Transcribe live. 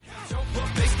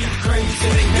Jump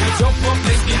up,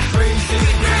 let's get crazy.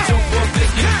 Jump up,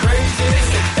 let's get crazy.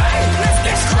 Let's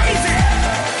get crazy.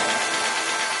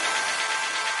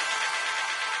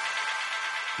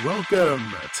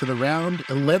 Welcome to the round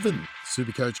 11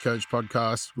 Supercoach Coach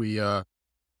podcast. We are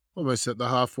almost at the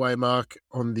halfway mark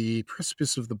on the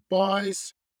precipice of the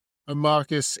buys. I'm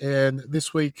Marcus, and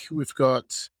this week we've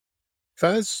got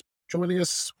Faz joining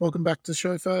us. Welcome back to the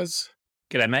show, Faz.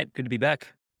 G'day, mate. Good to be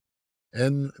back.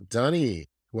 And Dunny.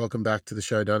 Welcome back to the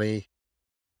show, Dunny.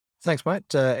 Thanks,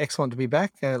 mate. Excellent to be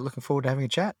back. Looking forward to having a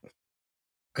chat.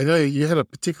 I know you had a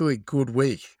particularly good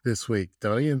week this week,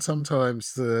 Dunny, and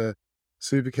sometimes the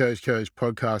Supercoach Coach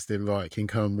podcast invite can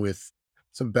come with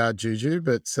some bad juju,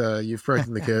 but you've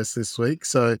broken the curse this week.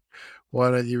 So why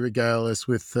don't you regale us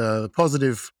with the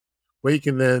positive week,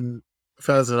 and then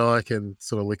Faz and I can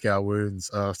sort of lick our wounds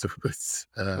afterwards.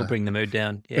 We'll bring the mood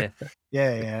down. Yeah.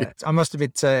 Yeah. I must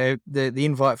admit, the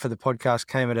invite for the podcast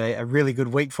came at a really good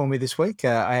week for me this week.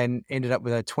 I ended up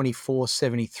with a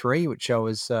 24.73, which I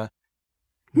was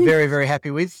very, very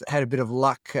happy with. Had a bit of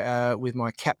luck with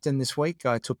my captain this week.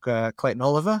 I took Clayton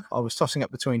Oliver. I was tossing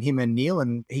up between him and Neil,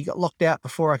 and he got locked out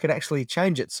before I could actually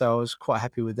change it. So I was quite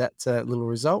happy with that little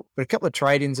result. But a couple of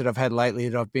trade-ins that I've had lately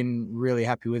that I've been really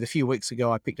happy with. A few weeks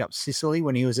ago, I picked up Sicily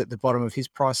when he was at the bottom of his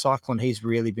price cycle, and he's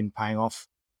really been paying off,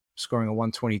 scoring a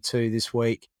 122 this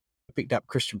week. I picked up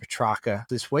Christian Petrarca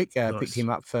this week. Nice. Picked him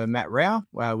up for Matt Rao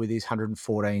with his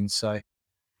 114. So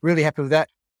really happy with that.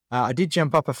 I did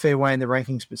jump up a fair way in the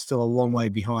rankings, but still a long way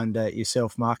behind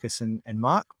yourself, Marcus and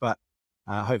Mark, but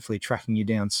hopefully tracking you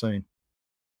down soon.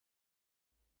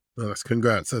 Nice,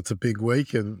 congrats. That's a big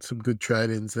week and some good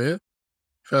trade-ins there.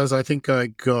 Faz, I think I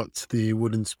got the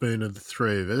wooden spoon of the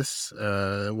three of us.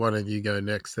 Why don't you go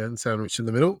next then, sandwich in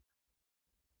the middle?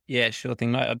 Yeah, sure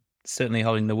thing, mate. I'm certainly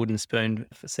holding the wooden spoon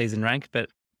for season rank, but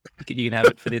you can have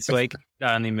it for this week.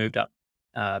 I only moved up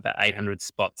about 800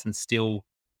 spots and still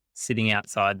sitting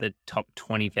outside the top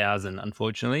 20,000,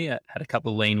 unfortunately. I had a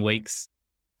couple of lean weeks.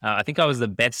 I think I was the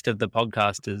best of the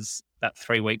podcasters about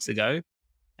 3 weeks ago.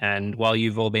 And while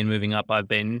you've all been moving up, I've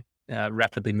been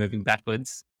rapidly moving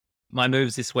backwards. My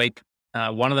moves this week,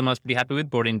 one of them I was pretty happy with,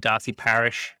 brought in Darcy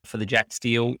Parish for the Jack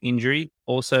Steele injury.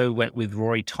 Also went with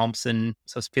Rory Thompson.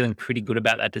 So I was feeling pretty good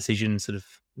about that decision sort of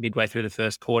midway through the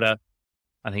first quarter.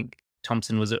 I think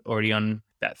Thompson was already on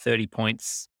about 30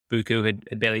 points. Buku had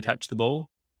barely touched the ball.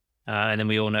 And then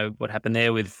we all know what happened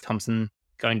there with Thompson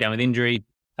going down with injury.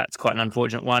 That's quite an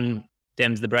unfortunate one.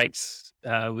 Dems the brakes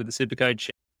with the Supercoach.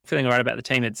 Feeling all right about the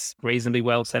team. It's reasonably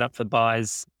well set up for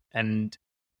buys and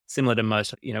similar to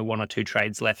most, one or two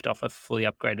trades left off a fully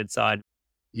upgraded side.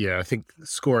 Yeah, I think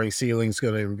scoring ceiling's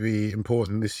going to be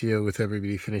important this year with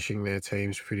everybody finishing their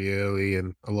teams pretty early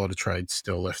and a lot of trades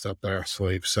still left up their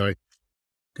sleeve. So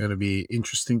going to be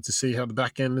interesting to see how the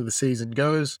back end of the season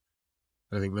goes.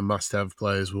 I think the must-have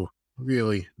players will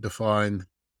really define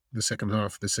the second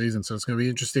half of the season. So it's going to be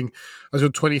interesting. I was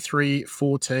at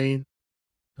 23-14,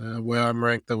 where I'm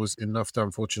ranked. That was enough to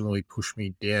unfortunately push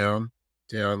me down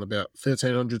about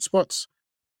 1,300 spots.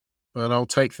 But I'll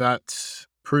take that.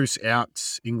 Bruce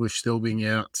out, English still being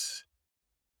out,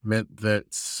 meant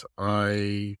that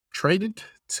I traded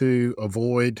to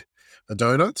avoid a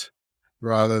donut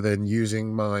rather than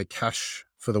using my cash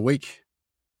for the week.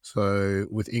 So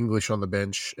with English on the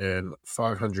bench and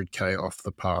 500k off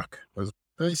the park, I was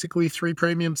basically 3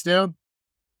 premiums down,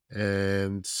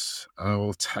 and I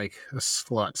will take a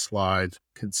slight slide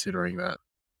considering that.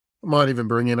 I might even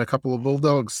bring in a couple of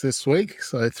Bulldogs this week,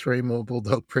 so 3 more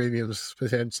Bulldog premiums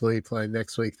potentially playing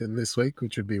next week than this week,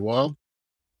 which would be wild,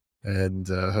 and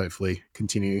hopefully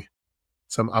continue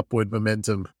some upward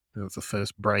momentum. It was the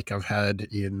first break I've had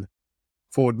in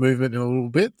forward movement in a little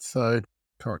bit, so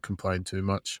can't complain too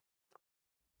much.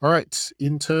 All right,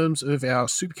 in terms of our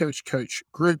Supercoach Coach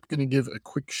group, going to give a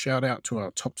quick shout out to our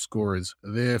top scorers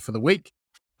there for the week.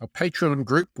 Our Patreon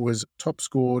group was top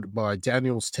scored by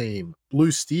Daniel's team, Blue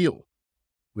Steel,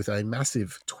 with a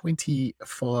massive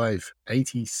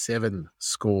 25.87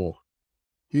 score.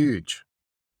 Huge.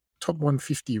 Top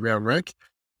 150 round rank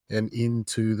and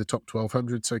into the top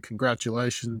 1,200. So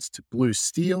congratulations to Blue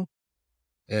Steel.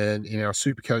 And in our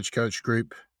Supercoach Coach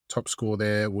group, top score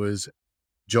there was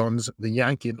John's the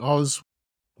Yank in Oz,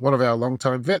 one of our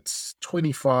longtime vets.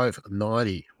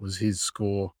 25.90 was his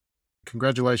score.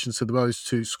 Congratulations to those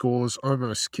 2 scores.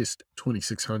 Almost kissed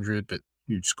 2,600, but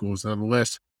huge scores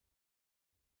nonetheless.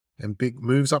 And big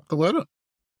moves up the ladder.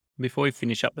 Before we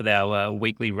finish up with our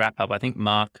weekly wrap-up, I think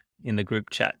Mark in the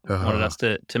group chat wanted us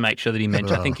to make sure that he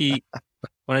mentioned, I think he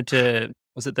wanted to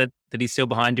Was it that he's still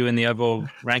behind you in the overall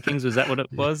rankings? Was that what it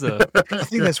was? Or? I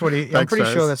think that's what he. I'm Thanks, pretty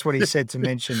sure Faz. that's what he said to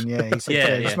mention. Yeah, he said,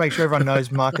 Yeah, just yeah. make sure everyone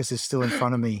knows Marcus is still in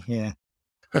front of me. Yeah.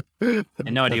 And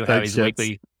no idea how Thanks, his gents.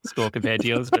 weekly score compared to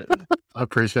yours, but I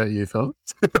appreciate you, Phil.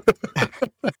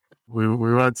 we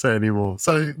won't say any more.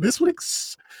 So this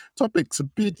week's topic's a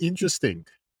bit interesting.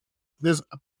 There's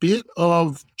a bit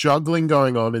of juggling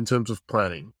going on in terms of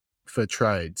planning for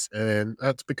trades, and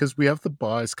that's because we have the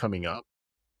buys coming up.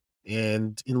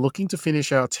 And in looking to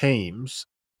finish our teams,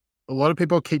 a lot of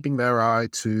people are keeping their eye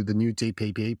to the new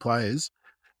DPP players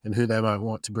and who they might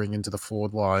want to bring into the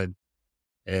forward line.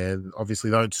 And obviously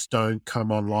those don't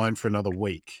come online for another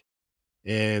week.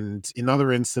 And in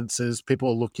other instances, people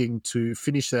are looking to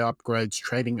finish their upgrades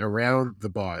trading around the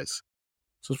buys.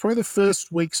 So it's probably the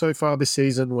first week so far this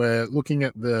season where looking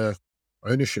at the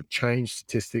ownership change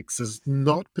statistics, there's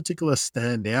not particular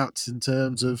standouts in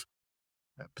terms of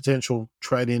potential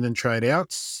trade in and trade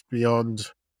outs beyond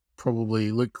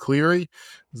probably Luke Cleary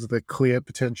as the clear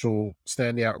potential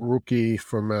standout rookie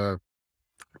from a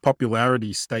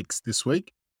popularity stakes this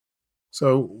week.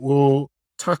 So we'll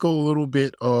tackle a little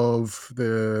bit of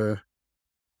the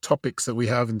topics that we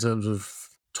have in terms of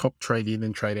top trade in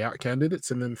and trade out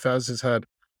candidates. And then Faz has had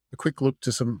a quick look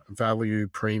to some value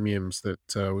premiums that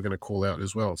we're going to call out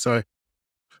as well. So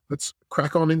let's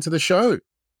crack on into the show.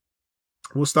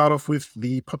 We'll start off with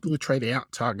the popular trade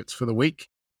out targets for the week.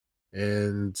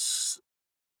 And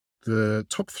the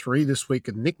top three this week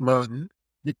are Nick Martin,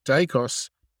 Nick Dacos,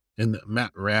 and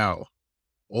Matt Rowell,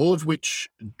 all of which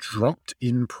dropped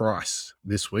in price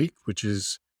this week, which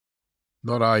is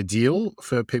not ideal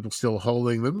for people still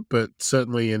holding them, but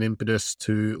certainly an impetus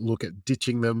to look at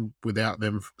ditching them without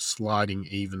them sliding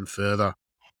even further.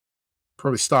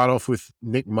 Probably start off with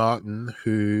Nick Martin,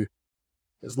 who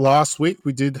last week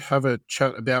we did have a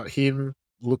chat about him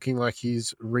looking like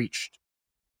he's reached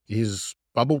his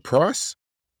bubble price.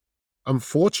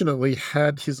 Unfortunately,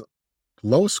 had his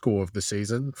lowest score of the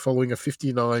season following a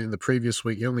 59 in the previous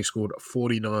week. He only scored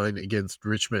 49 against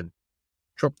Richmond.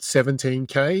 Dropped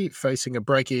 17k, facing a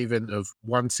break even of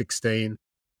 116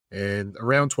 and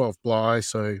around 12 Bly.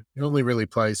 So he only really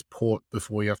plays Port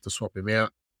before you have to swap him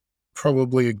out.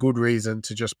 Probably a good reason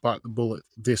to just bite the bullet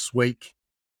this week.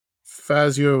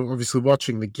 Faz, you're obviously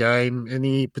watching the game.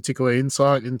 Any particular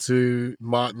insight into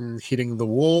Martin hitting the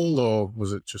wall, or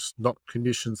was it just not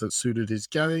conditions that suited his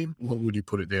game? What would you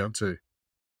put it down to?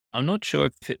 I'm not sure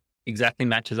if it exactly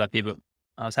matches up here, but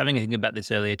I was having a think about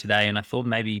this earlier today, and I thought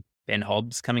maybe Ben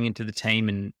Hobbs coming into the team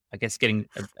and I guess getting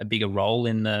a bigger role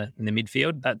in the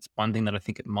midfield. That's one thing that I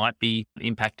think it might be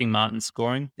impacting Martin's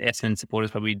scoring. The Essendon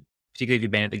supporters probably, particularly if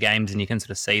you've been at the games and you can sort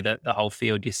of see the whole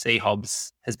field, you see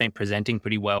Hobbs has been presenting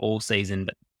pretty well all season,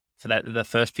 but for the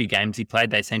first few games he played,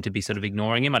 they seem to be sort of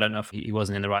ignoring him. I don't know if he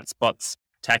wasn't in the right spots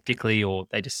tactically or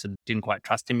they just sort of didn't quite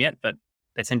trust him yet, but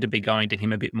they seem to be going to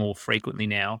him a bit more frequently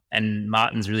now. And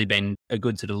Martin's really been a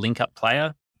good sort of link-up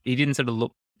player. He didn't sort of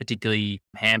look particularly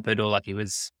hampered or like he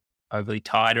was overly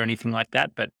tired or anything like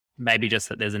that, but maybe just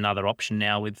that there's another option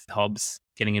now with Hobbs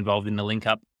getting involved in the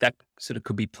link-up. That sort of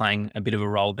could be playing a bit of a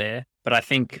role there. But I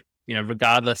think,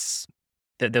 regardless,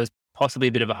 that there was possibly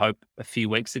a bit of a hope a few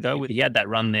weeks ago. He had that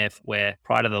run there where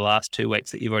prior to the last 2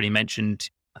 weeks that you've already mentioned,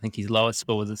 I think his lowest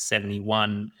score was a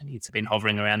 71 and he's been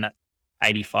hovering around that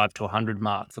 85 to 100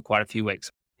 mark for quite a few weeks.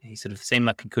 He sort of seemed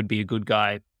like he could be a good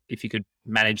guy if you could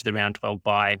manage the round 12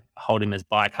 buy, hold him as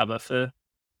buy cover for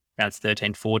rounds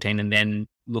 13, 14, and then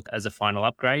look as a final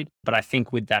upgrade. But I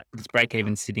think with that, this break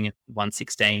even sitting at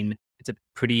 116, it's a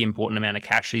pretty important amount of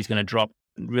cash he's going to drop.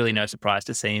 Really no surprise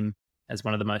to see him as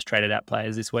one of the most traded out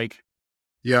players this week.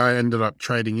 Yeah, I ended up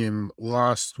trading him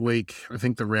last week. I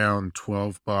think the round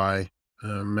 12 buy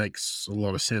makes a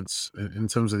lot of sense in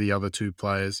terms of the other two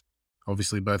players.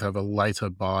 Obviously, both have a later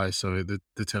buy, so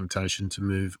the temptation to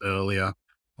move earlier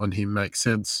on him makes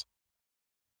sense.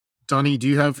 Dunny, do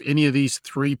you have any of these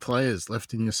three players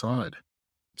left in your side?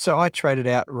 So I traded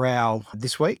out Rowell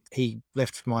this week. He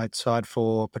left my side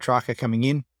for Petrarca coming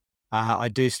in. I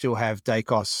do still have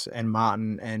Dacos and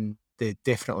Martin, and they're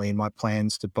definitely in my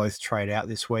plans to both trade out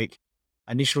this week.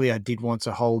 Initially, I did want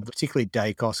to hold particularly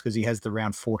Dacos because he has the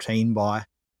round 14 buy.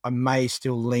 I may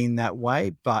still lean that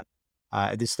way, but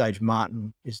at this stage,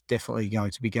 Martin is definitely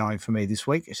going to be going for me this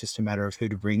week. It's just a matter of who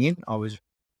to bring in. I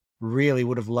really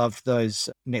would have loved those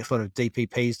next lot of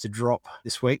DPPs to drop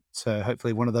this week. So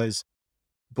hopefully one of those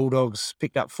Bulldogs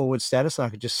picked up forward status and I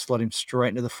could just slot him straight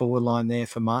into the forward line there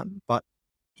for Martin. But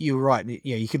you're right.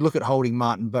 Yeah, you could look at holding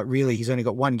Martin, but really he's only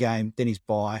got one game, then he's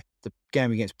bye. The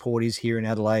game against Port is here in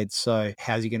Adelaide, so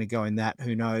how's he going to go in that?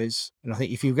 Who knows? And I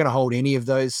think if you're going to hold any of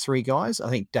those three guys, I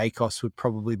think Dacos would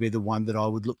probably be the one that I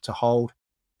would look to hold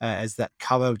as that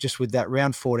cover, just with that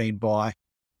round 14 bye.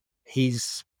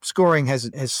 His scoring has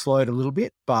slowed a little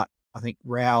bit, but I think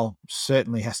Rowell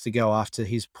certainly has to go after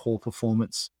his poor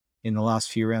performance in the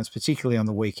last few rounds, particularly on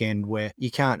the weekend, where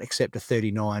you can't accept a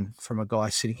 39 from a guy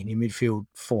sitting in your midfield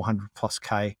 400 plus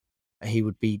K. He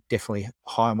would be definitely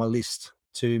high on my list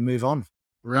to move on.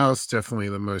 Rowell's definitely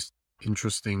the most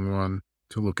interesting one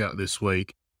to look at this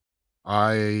week.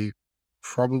 I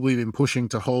probably been pushing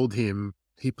to hold him.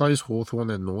 He plays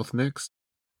Hawthorn and North next,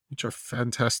 which are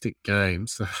fantastic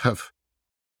games to have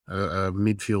a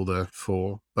midfielder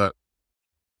for. But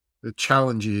the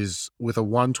challenge is with a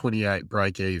 128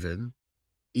 break even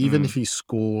if he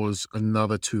scores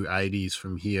another 280s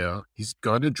from here, he's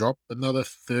going to drop another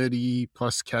 30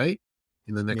 plus K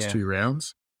in the next two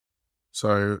rounds.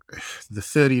 So the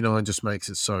 39 just makes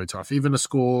it so tough. Even a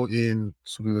score in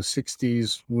sort of the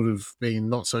 60s would have been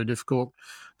not so difficult.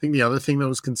 I think the other thing that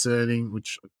was concerning,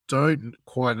 which I don't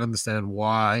quite understand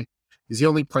why, is he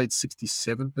only played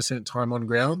 67% time on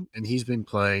ground, and he's been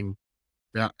playing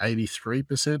about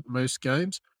 83% most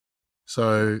games.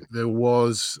 So there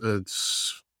was a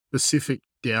specific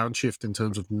downshift in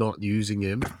terms of not using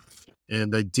him.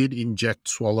 And they did inject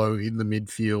Swallow in the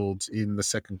midfield in the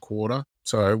second quarter.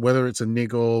 So whether it's a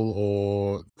niggle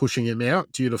or pushing him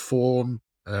out due to form,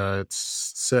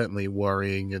 it's certainly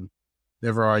worrying and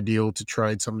never ideal to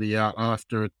trade somebody out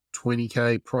after a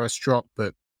 20K price drop.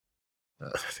 But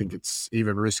I think it's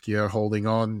even riskier holding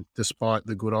on despite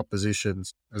the good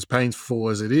oppositions. As painful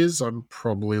as it is, I'm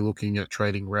probably looking at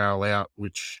trading Rowell out,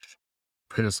 which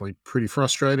personally pretty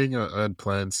frustrating. I had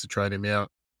plans to trade him out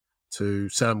to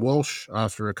Sam Walsh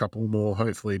after a couple more,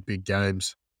 hopefully, big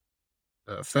games.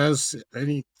 Faz,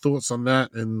 any thoughts on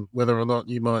that and whether or not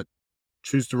you might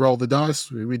choose to roll the dice?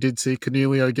 We did see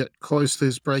Cornelio get close to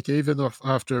his break even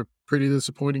after a pretty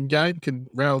disappointing game. Can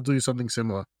Rowell do something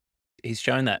similar? He's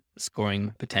shown that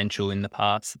scoring potential in the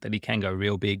past, that he can go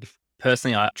real big.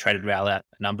 Personally, I traded Rowell out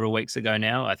a number of weeks ago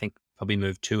now. I think probably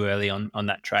moved too early on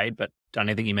that trade, but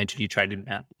Donnie, I think you mentioned you traded him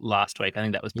out last week. I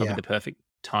think that was probably the perfect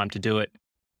time to do it.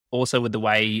 Also, with the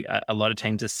way a lot of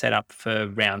teams are set up for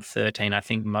round 13, I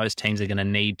think most teams are going to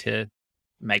need to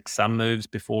make some moves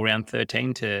before round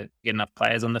 13 to get enough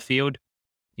players on the field.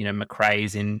 You know,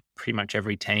 McRae's in pretty much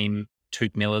every team.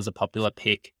 Touk Miller's a popular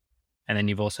pick. And then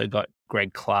you've also got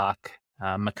Greg Clark,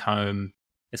 McComb.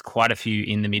 There's quite a few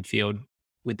in the midfield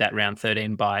with that round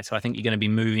 13 bye. So I think you're going to be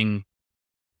moving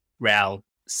Rowell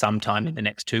sometime in the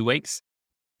next 2 weeks.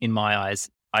 In my eyes,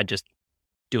 I just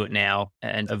do it now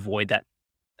and avoid that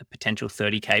potential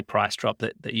 30K price drop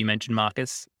that you mentioned,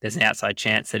 Marcus. There's an outside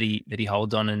chance that he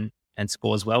holds on and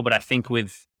scores well. But I think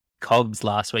with Cobbs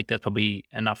last week, there's probably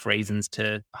enough reasons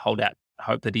to hold out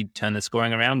hope that he'd turn the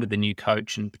scoring around with the new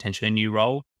coach and potentially a new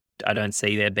role. I don't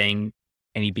see there being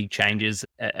any big changes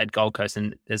at Gold Coast,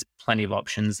 and there's plenty of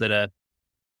options that are,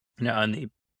 you know, only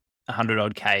 100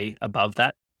 odd K above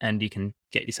that, and you can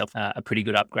get yourself a pretty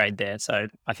good upgrade there. So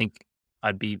I think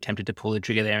I'd be tempted to pull the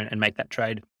trigger there and make that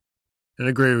trade. And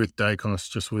agree with Dacos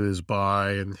just with his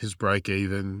buy and his break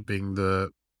even being the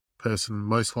person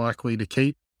most likely to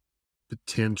keep.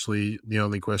 Potentially the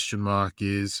only question mark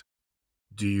is,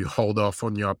 do you hold off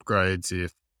on your upgrades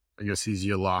if, I guess, he's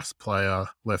your last player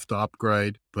left to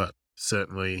upgrade? But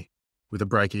certainly with a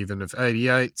break even of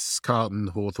 88s, Carlton,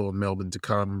 Hawthorn, Melbourne to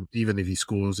come, even if he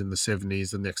scores in the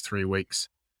 70s the next 3 weeks,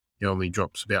 he only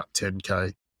drops about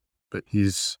 10K. But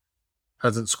he's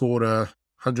hasn't scored a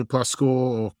 100 plus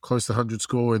score or close to 100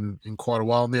 score in quite a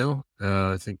while now.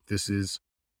 I think this is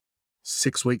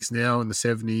 6 weeks now in the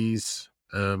 70s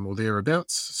or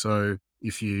thereabouts. So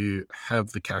if you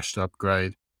have the cash to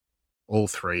upgrade, all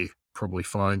three probably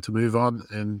fine to move on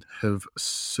and have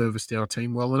serviced our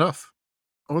team well enough.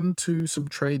 On to some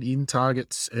trade-in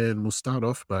targets, and we'll start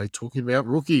off by talking about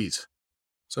rookies.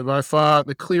 So by far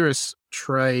the clearest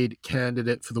trade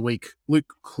candidate for the week,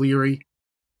 Luke Cleary,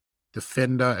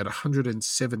 defender at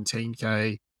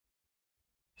 117K.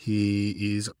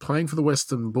 He is playing for the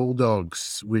Western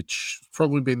Bulldogs, which has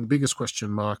probably been the biggest question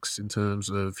marks in terms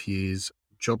of his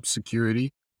job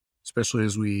security, especially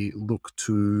as we look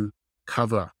to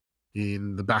cover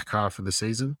in the back half of the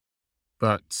season.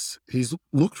 But he's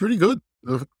looked pretty good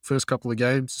the first couple of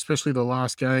games, especially the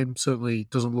last game. Certainly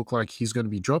doesn't look like he's going to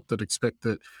be dropped. I'd expect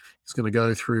that he's going to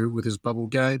go through with his bubble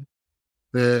game.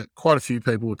 There are quite a few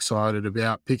people excited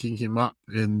about picking him up,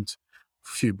 and a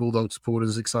few Bulldog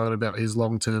supporters excited about his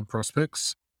long-term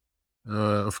prospects.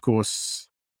 Of course,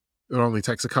 it only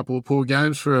takes a couple of poor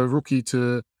games for a rookie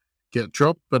to get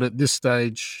dropped. But at this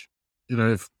stage,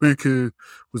 if Buku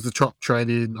was the top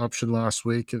trade-in option last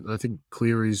week, I think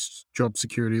Cleary's job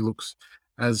security looks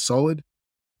as solid.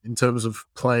 In terms of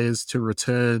players to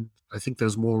return, I think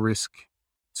there's more risk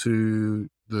to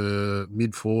the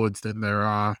mid-forwards than there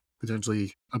are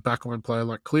potentially a backline player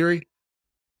like Cleary.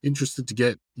 Interested to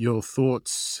get your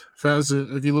thoughts. Faz,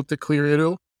 have you looked at Cleary at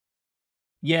all?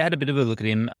 Yeah, I had a bit of a look at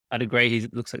him. I'd agree he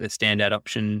looks like the standout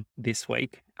option this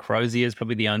week. Crozier is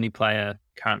probably the only player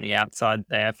currently outside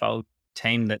the AFL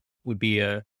team that would be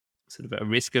a sort of a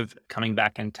risk of coming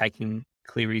back and taking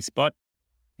Cleary's spot.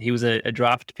 He was a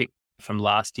draft pick from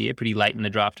last year, pretty late in the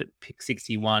draft at pick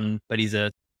 61, but he's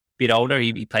a bit older.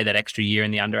 He played that extra year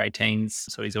in the under 18s,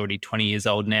 so he's already 20 years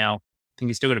old now. I think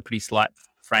he's still got a pretty slight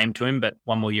frame to him, but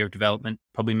one more year of development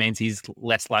probably means he's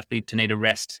less likely to need a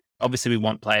rest. Obviously, we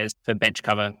want players for bench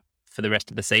cover for the rest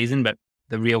of the season, but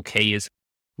the real key is,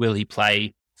 will he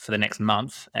play for the next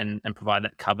month and provide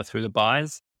that cover through the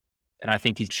buys? And I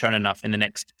think he's shown enough in the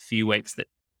next few weeks that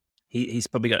he's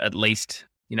probably got at least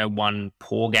one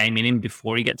poor game in him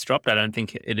before he gets dropped. I don't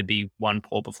think it'd be one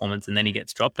poor performance and then he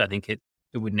gets dropped. I think it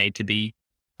would need to be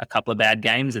a couple of bad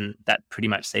games, and that pretty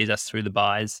much sees us through the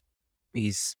buys.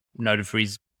 He's noted for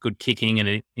his good kicking and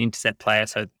an intercept player,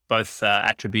 so both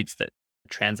attributes that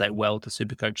translate well to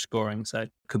Supercoach scoring. So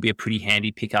it could be a pretty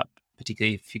handy pickup,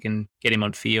 particularly if you can get him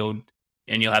on field,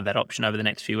 and you'll have that option over the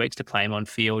next few weeks to play him on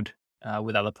field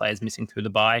with other players missing through the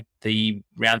bye. The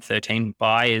round 13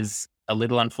 bye is a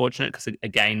little unfortunate because,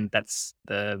 again, that's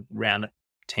the round that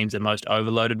teams are most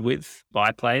overloaded with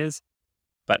bye players.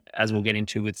 But as we'll get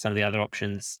into with some of the other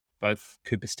options, both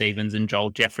Cooper Stevens and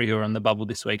Joel Jeffrey, who are on the bubble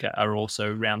this week, are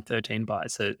also round 13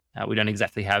 buys. So we don't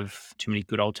exactly have too many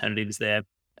good alternatives there.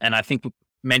 And I think we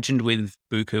mentioned with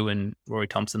Buku and Rory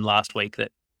Thompson last week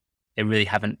that there really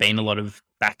haven't been a lot of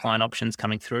backline options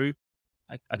coming through.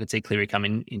 I could see Cleary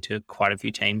coming into quite a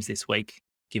few teams this week,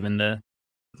 given the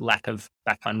lack of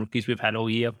backline rookies we've had all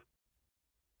year.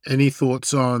 Any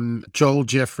thoughts on Joel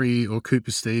Jeffrey or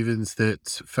Cooper Stevens that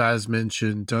Faz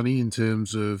mentioned, Donny, in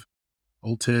terms of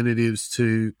alternatives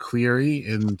to Cleary?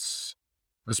 And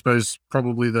I suppose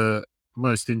probably the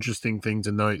most interesting thing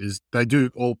to note is they do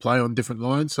all play on different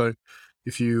lines. So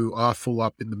if you are full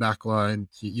up in the back line,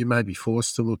 you may be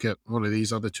forced to look at one of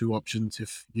these other two options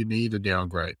if you need a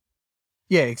downgrade.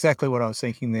 Yeah, exactly what I was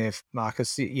thinking there,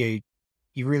 Marcus. You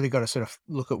really got to sort of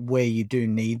look at where you do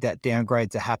need that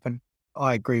downgrade to happen.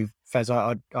 I agree, Faz.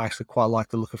 I actually quite like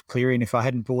the look of Cleary, and if I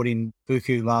hadn't bought in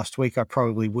Buku last week, I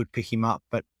probably would pick him up,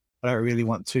 but I don't really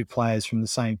want two players from the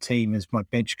same team as my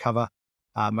bench cover.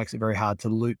 It makes it very hard to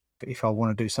loop if I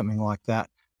want to do something like that.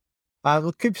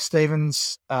 Look, Cooper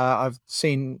Stevens, I've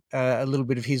seen a little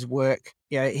bit of his work.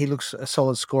 Yeah, he looks a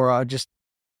solid scorer. I'm just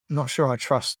not sure I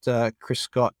trust Chris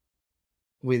Scott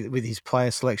with his player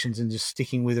selections and just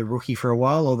sticking with a rookie for a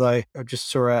while, although I just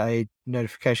saw a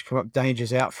notification come up,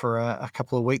 Danger's out for a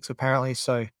couple of weeks apparently,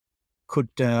 so could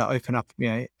open up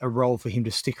a role for him to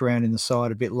stick around in the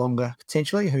side a bit longer,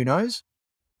 potentially, who knows?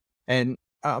 And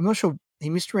I'm not sure,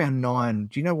 he missed round 9.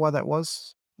 Do you know why that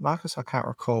was, Marcus? I can't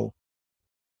recall.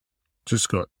 Just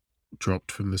got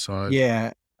dropped from the side.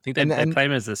 Yeah. I think they played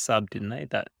him as a sub, didn't they?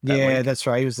 That yeah, week? That's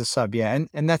right. He was the sub, yeah.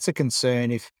 And that's a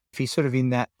concern. If he's sort of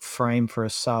in that frame for a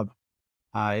sub,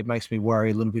 it makes me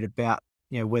worry a little bit about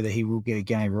whether he will get a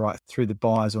game right through the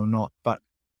buys or not. But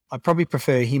I probably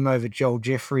prefer him over Joel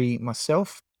Jeffrey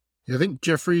myself. Yeah, I think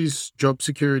Jeffrey's job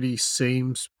security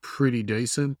seems pretty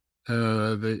decent.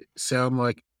 They sound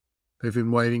like they've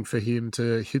been waiting for him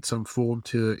to hit some form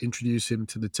to introduce him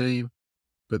to the team,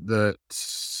 but that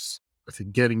I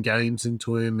think getting games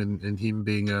into him and him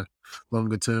being a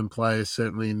longer-term player,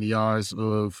 certainly in the eyes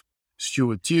of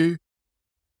Stuart Dew,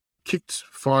 kicked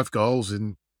 5 goals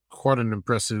in quite an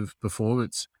impressive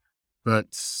performance, but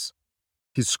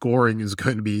his scoring is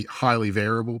going to be highly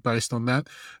variable based on that.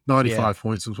 95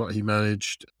 points was what he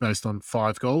managed based on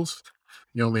 5 goals.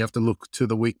 You only have to look to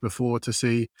the week before to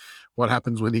see what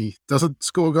happens when he doesn't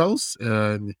score goals.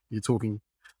 And you're talking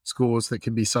scores that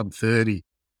can be sub 30.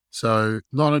 So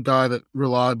not a guy that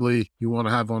reliably you want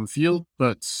to have on field,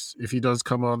 but if he does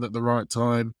come on at the right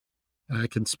time,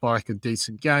 can spike a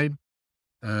decent game.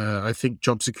 I think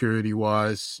job security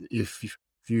wise, if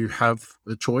you have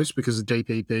a choice because of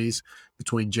DPPs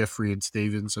between Jeffrey and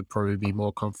Stevens, I'd probably be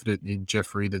more confident in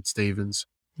Jeffrey than Stevens.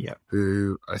 Yeah.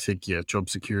 Who I think, job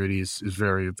security is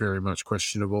very, very much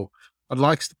questionable. I'd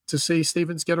like to see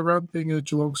Stevens get around being a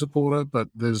Geelong supporter, but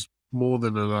there's more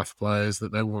than enough players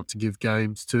that they want to give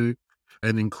games to,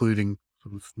 and including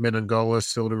sort of Menangola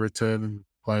still to return and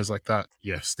players like that.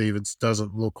 Yeah, Stevens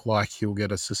doesn't look like he'll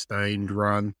get a sustained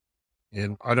run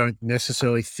And I don't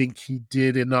necessarily think he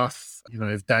did enough,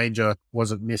 if Danger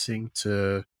wasn't missing,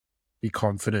 to be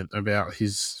confident about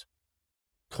his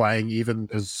playing even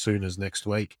as soon as next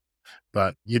week.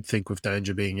 But you'd think with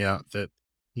Danger being out that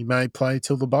he may play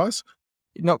till the buys.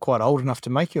 Not quite old enough to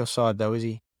make your side, though, is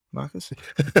he, Marcus?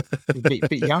 A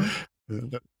bit young.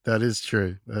 That is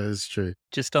true. That is true.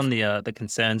 Just on the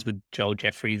concerns with Joel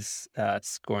Jeffrey's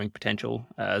scoring potential,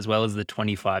 as well as the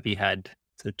 25 he had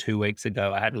 2 weeks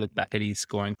ago, I had to look back at his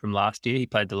scoring from last year. He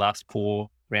played the last 4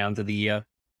 rounds of the year.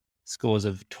 Scores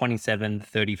of 27,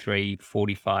 33,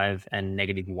 45, and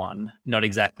 -1. Not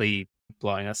exactly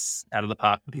blowing us out of the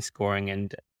park with his scoring.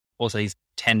 And also his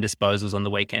 10 disposals on the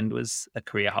weekend was a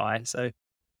career high. So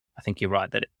I think you're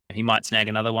right that he might snag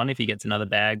another one if he gets another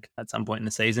bag at some point in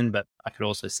the season. But I could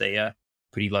also see a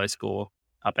pretty low score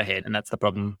up ahead. And that's the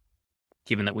problem,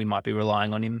 given that we might be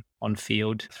relying on him on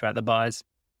field throughout the buys.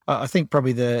 I think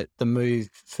probably the move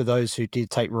for those who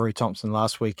did take Rory Thompson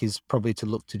last week is probably to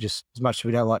look to just, as much as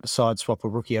we don't like to side swap a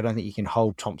rookie, I don't think you can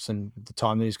hold Thompson at the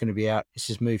time that he's going to be out. It's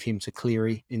just move him to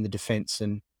Cleary in the defence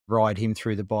and ride him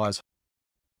through the buys.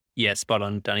 Yeah, spot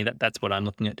on, Dunny. That's what I'm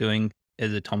looking at doing,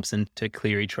 as a Thompson to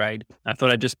Cleary trade. I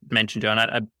thought I'd just mention, John,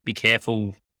 I'd be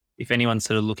careful if anyone's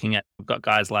sort of looking at, we've got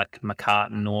guys like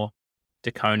McCartan or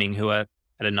De Koning who are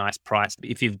at a nice price.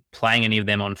 If you're playing any of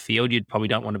them on field, you'd probably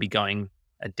don't want to be going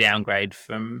a downgrade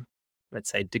from,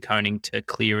 let's say, De Koning to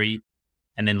Cleary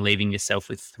and then leaving yourself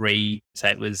with 3.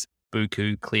 Say it was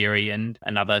Buku, Cleary, and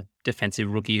another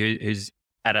defensive rookie who's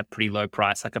at a pretty low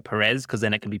price, like a Perez, because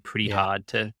then it can be pretty hard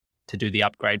to do the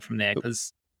upgrade from there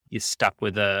because you're stuck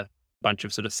with a bunch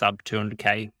of sort of sub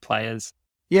 200k players.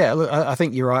 Yeah, look, I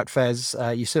think you're right,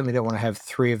 Faz. You certainly don't want to have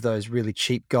 3 of those really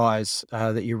cheap guys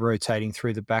that you're rotating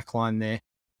through the back line there.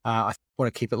 I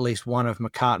want to keep at least one of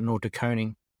McCartan or De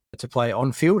Koning to play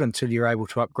on field until you're able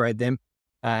to upgrade them,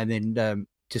 and then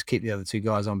just keep the other 2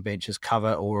 guys on bench as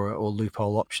cover or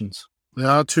loophole options. There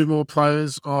are 2 more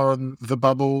players on the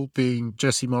bubble, being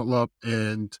Jesse Motlop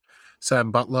and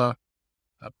Sam Butler.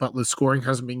 Butler's scoring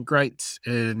hasn't been great,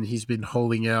 and he's been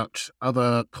holding out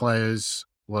other players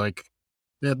like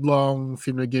Ned Long,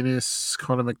 Finn McGuinness,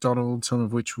 Connor McDonald, some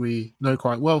of which we know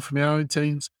quite well from our own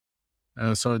teams.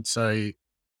 So I'd say,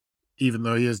 even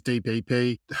though he has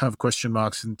DPP, have question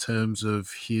marks in terms of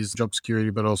his job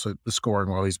security, but also the scoring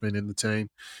while he's been in the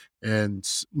team. And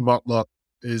Motlop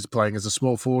is playing as a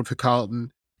small forward for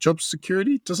Carlton. Job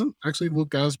security doesn't actually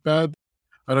look as bad.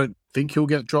 I don't think he'll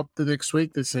get dropped the next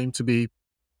week. They seem to be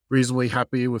reasonably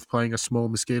happy with playing a small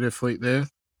mosquito fleet there.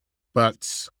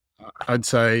 But I'd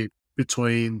say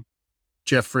between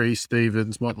Jeffrey,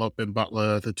 Stevens, Motlop, and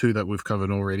Butler, the 2 that we've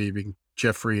covered already, being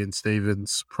Jeffrey and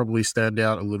Stevens, probably stand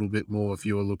out a little bit more if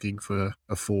you are looking for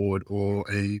a forward or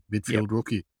a midfield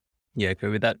rookie. Yeah, agree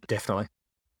with that. Definitely.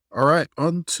 All right,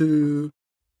 on to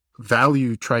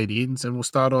value trade-ins, and we'll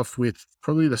start off with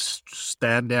probably the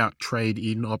standout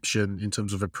trade-in option in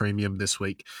terms of a premium this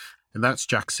week, and that's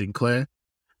Jack Sinclair.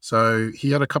 So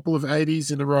he had a couple of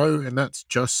 80s in a row, and that's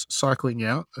just cycling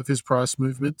out of his price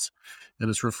movements. And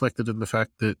it's reflected in the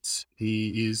fact that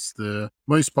he is the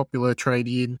most popular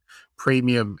trade-in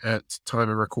premium at time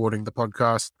of recording the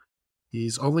podcast.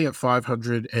 He's only at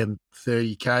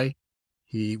 530k.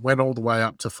 He went all the way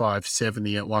up to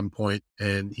 570 at one point,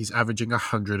 and he's averaging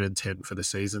 110 for the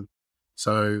season.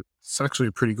 So it's actually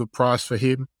a pretty good price for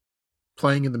him.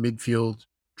 Playing in the midfield,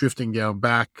 drifting down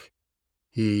back.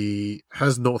 He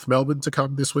has North Melbourne to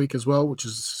come this week as well, which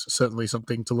is certainly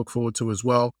something to look forward to as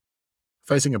well.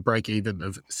 Facing a break-even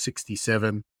of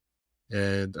 67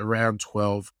 and around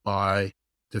 12 by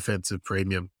defensive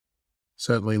premium.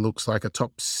 Certainly looks like a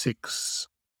top 6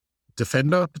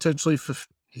 defender, potentially.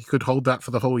 He could hold that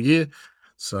for the whole year.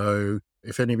 So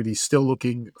if anybody's still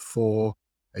looking for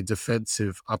a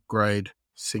defensive upgrade,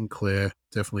 Sinclair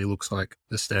definitely looks like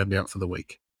the standout for the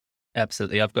week.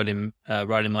 Absolutely. I've got him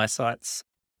right in my sights.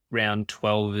 Round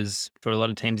 12 is, for a lot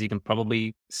of teams, you can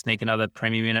probably sneak another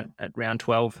premium in at round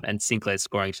 12. And Sinclair's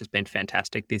scoring has just been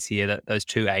fantastic this year. Those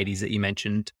 2 80s that you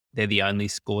mentioned, they're the only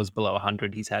scores below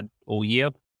 100 he's had all year.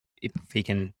 If he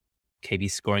can keep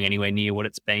his scoring anywhere near what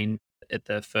it's been at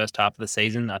the first half of the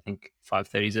season, I think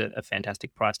 530 is a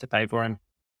fantastic price to pay for him.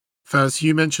 Faz,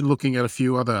 you mentioned looking at a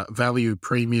few other value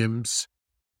premiums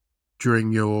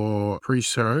during your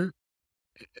pre-show.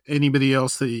 Anybody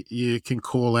else that you can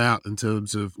call out in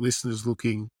terms of listeners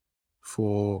looking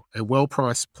for a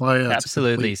well-priced player?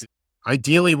 Absolutely.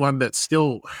 Ideally one that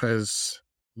still has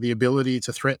the ability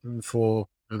to threaten for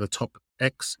the top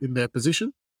X in their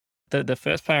position? The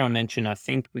first player I mentioned, I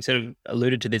think we sort of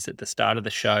alluded to this at the start of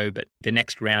the show, but the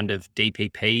next round of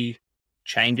DPP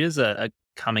changes are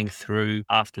coming through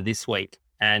after this week.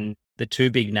 And the two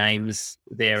big names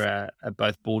there are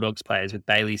both Bulldogs players, with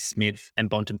Bailey Smith and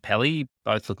Bontempelli,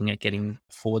 both looking at getting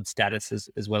forward status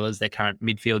as well as their current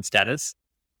midfield status.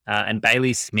 And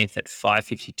Bailey Smith at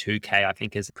 552k, I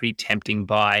think, is a pretty tempting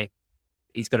buy.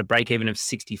 He's got a break even of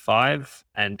 65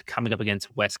 and coming up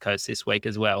against West Coast this week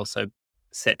as well. So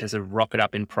set to sort of rocket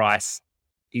up in price.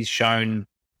 He's shown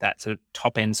that sort of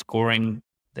top end scoring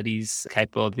that he's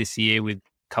capable of this year, with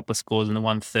a couple of scores in the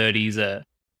 130s, a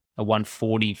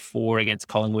 144 against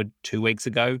Collingwood 2 weeks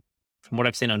ago. From what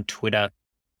I've seen on Twitter,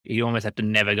 you almost have to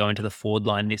never go into the forward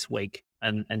line this week.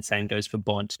 And same goes for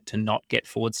Bont, to not get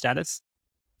forward status.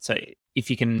 So if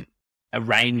you can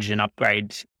arrange an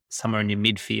upgrade somewhere in your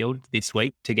midfield this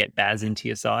week to get Baz into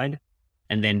your side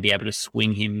and then be able to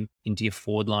swing him into your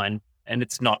forward line, and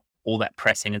it's not all that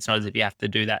pressing. It's not as if you have to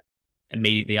do that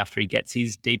immediately after he gets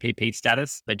his DPP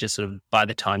status, but just sort of by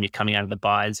the time you're coming out of the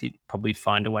buys, you'd probably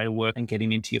find a way to work and get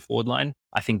him into your forward line.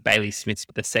 I think Bailey Smith's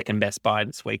the second best buy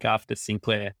this week after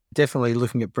Sinclair. Definitely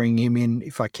looking at bringing him in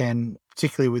if I can,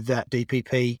 particularly with that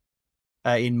DPP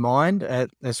in mind.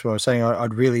 That's what I was saying.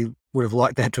 I'd really would have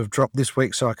liked that to have dropped this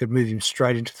week so I could move him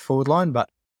straight into the forward line, but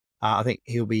I think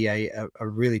he'll be a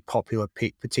really popular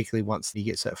pick, particularly once he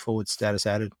gets that forward status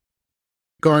added.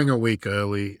 Going a week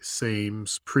early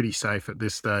seems pretty safe at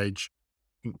this stage.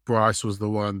 I think Bryce was the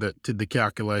one that did the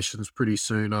calculations pretty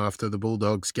soon after the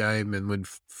Bulldogs game, and when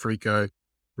Frico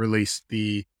released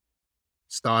the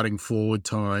starting forward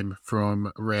time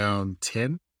from round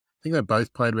 10, I think they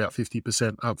both played about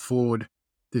 50% up forward.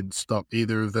 Didn't stop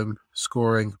either of them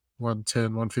scoring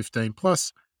 110, 115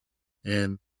 plus,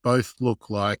 and both look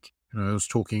like, I was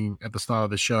talking at the start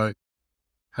of the show,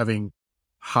 having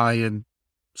high-end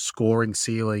scoring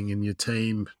ceiling in your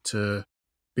team to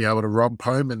be able to romp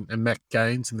home and make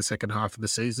gains in the second half of the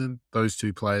season. Those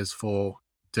two players fall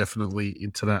definitely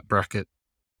into that bracket.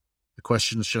 The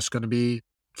question is just going to be,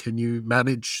 can you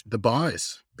manage the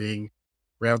buys being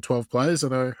round 12 players? I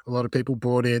know a lot of people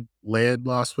brought in Laird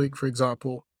last week, for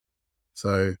example.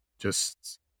 So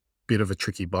just a bit of a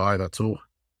tricky buy, that's all.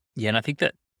 Yeah, and I think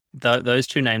that those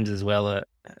two names as well are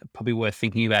probably worth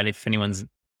thinking about if anyone's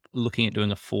looking at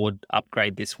doing a forward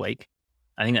upgrade this week.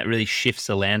 I think that really shifts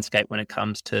the landscape when it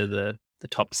comes to the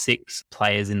top 6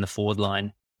 players in the forward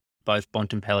line. Both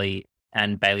Bontempelli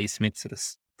and Bailey Smith sort of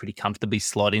pretty comfortably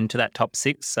slot into that top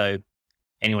 6. So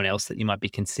anyone else that you might be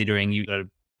considering, you've got to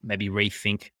maybe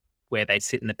rethink where they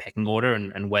sit in the pecking order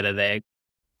and whether they're a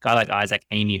guy like Isaac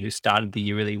Heaney, who started the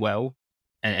year really well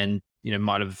and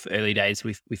might have early days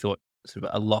we thought sort of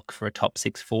a lock for a top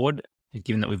 6 forward,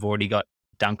 given that we've already got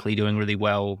Dunkley doing really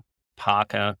well,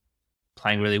 Parker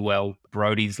playing really well,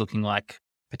 Brodie's looking like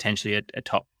potentially a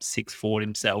top 6 forward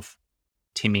himself,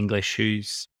 Tim English,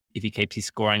 who's, if he keeps his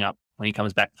scoring up when he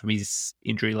comes back from his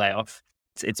injury layoff,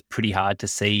 it's pretty hard to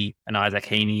see an Isaac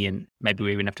Heaney, and maybe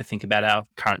we even have to think about our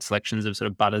current selections of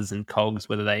sort of Butters and Cogs,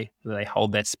 whether they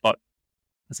hold their spot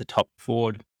as a top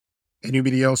forward.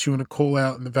 Anybody else you want to call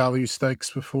out in the value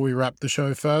stakes before we wrap the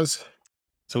show, Faz?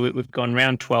 So we've gone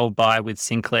round 12 buy with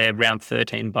Sinclair, round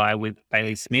 13 buy with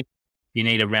Bailey Smith. You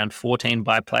need a round 14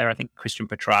 buy player. I think Christian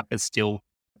Petrarca is still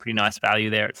pretty nice value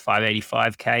there at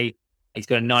 585k. He's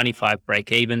got a 95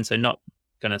 break even, so not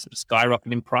going to sort of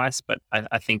skyrocket in price, but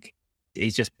I think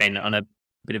he's just been on a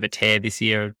bit of a tear this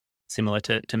year, similar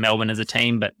to Melbourne as a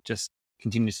team, but just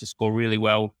continues to score really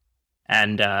well.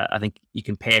 And I think you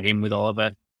can pair him with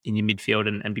Oliver in your midfield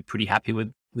and be pretty happy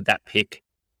with that pick.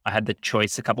 I had the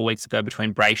choice a couple of weeks ago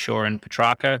between Brayshaw and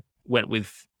Petrarca. Went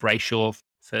with Brayshaw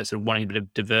for sort of wanting a bit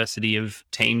of diversity of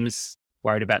teams,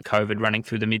 worried about COVID running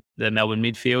through the Melbourne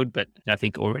midfield. But I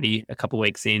think already a couple of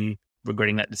weeks in,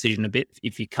 regretting that decision a bit.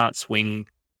 If you can't swing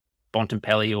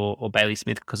Bontempelli or Bailey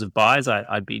Smith because of buys,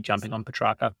 I'd be jumping on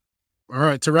Petrarca. All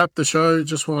right, to wrap the show,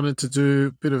 just wanted to do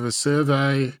a bit of a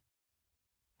survey.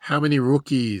 How many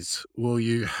rookies will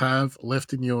you have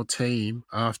left in your team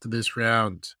after this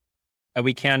round? Are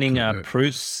we counting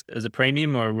Bruce as a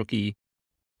premium or a rookie?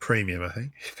 Premium, I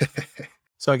think.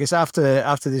 So I guess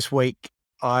after this week,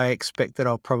 I expect that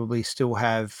I'll probably still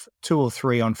have 2 or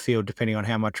 3 on field, depending on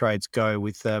how my trades go,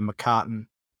 with McCartan,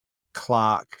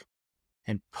 Clark,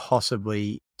 and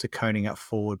possibly De Koning up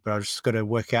forward. But I've just got to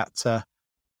work out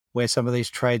where some of these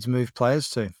trades move players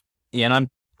to. Yeah, and I'm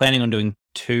planning on doing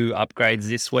 2 upgrades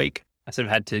this week. I sort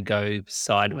of had to go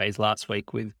sideways last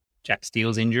week with Jack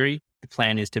Steele's injury. The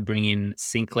plan is to bring in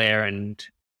Sinclair and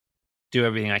do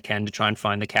everything I can to try and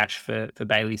find the cash for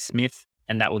Bailey Smith.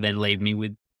 And that will then leave me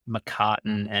with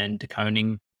McCartan and De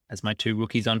Koning as my 2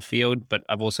 rookies on field. But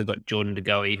I've also got Jordan De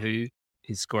Goey, who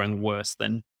is scoring worse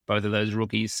than both of those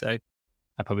rookies. So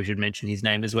I probably should mention his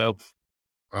name as well.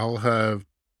 I'll have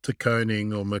De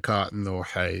Koning or McCartan or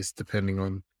Hayes, depending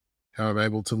on how I'm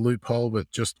able to loophole,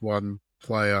 but just one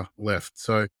player left.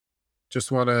 So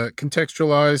just want to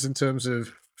contextualize in terms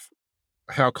of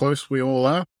how close we all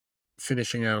are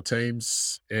finishing our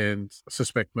teams, and I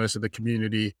suspect most of the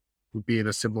community would be in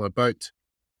a similar boat.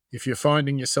 If you're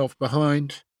finding yourself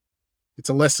behind, it's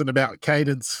a lesson about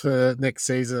cadence for next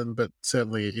season, but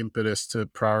certainly an impetus to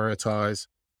prioritize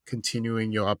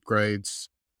continuing your upgrades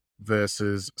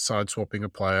versus side swapping a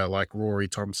player like Rory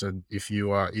Thompson if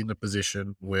you are in a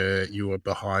position where you are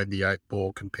behind the 8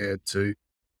 ball compared to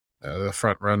the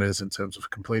front runners in terms of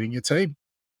completing your team.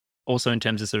 Also, in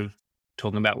terms of sort of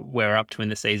talking about where we're up to in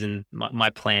the season, my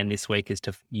plan this week is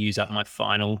to use up my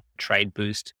final trade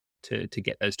boost to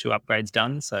get those 2 upgrades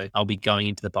done. So I'll be going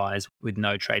into the buys with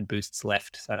no trade boosts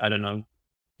left. So I don't know,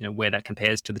 where that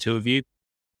compares to the 2 of you.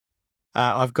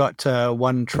 I've got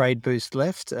 1 trade boost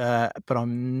left, but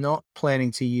I'm not planning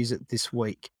to use it this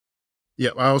week.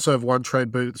 Yeah, I also have 1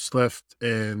 trade boost left,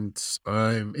 and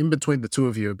I'm in between the 2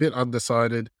 of you, a bit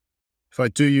undecided. If I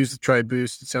do use the trade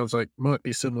boost, it sounds like might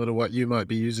be similar to what you might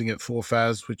be using it for,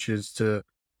 Faz, which is to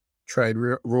trade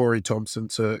Rory Thompson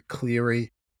to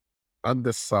Cleary.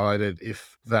 Undecided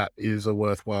if that is a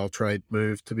worthwhile trade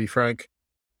move, to be frank.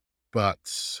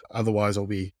 But otherwise, I'll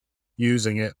be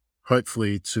using it,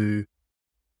 hopefully, to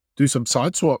do some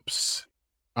side swaps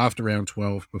after round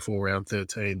 12, before round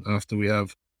 13, after we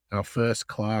have our first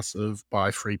class of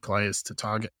buy-free players to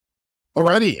target.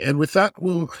 Alrighty, and with that,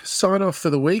 we'll sign off for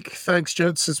the week. Thanks,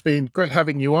 gents. It's been great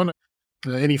having you on.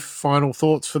 Any final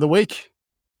thoughts for the week?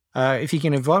 If you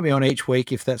can invite me on each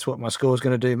week, if that's what my score is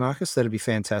going to do, Marcus, that'd be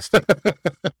fantastic.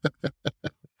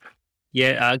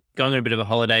 Yeah, going on a bit of a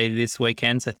holiday this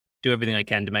weekend, so do everything I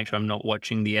can to make sure I'm not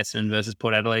watching the Essendon versus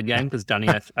Port Adelaide game, because Dunny,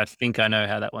 I think I know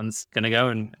how that one's going to go,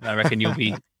 and I reckon you'll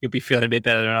be feeling a bit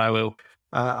better than I will.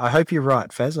 I hope you're right,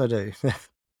 Faz. I do.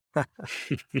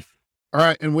 All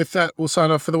right, and with that, we'll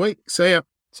sign off for the week. See ya.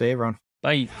 See you, everyone.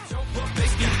 Bye. Jump up,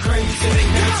 let's get crazy.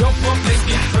 Jump up, let's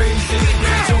get crazy.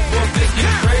 Jump up, let's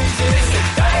get crazy.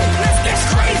 Let's get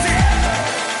crazy.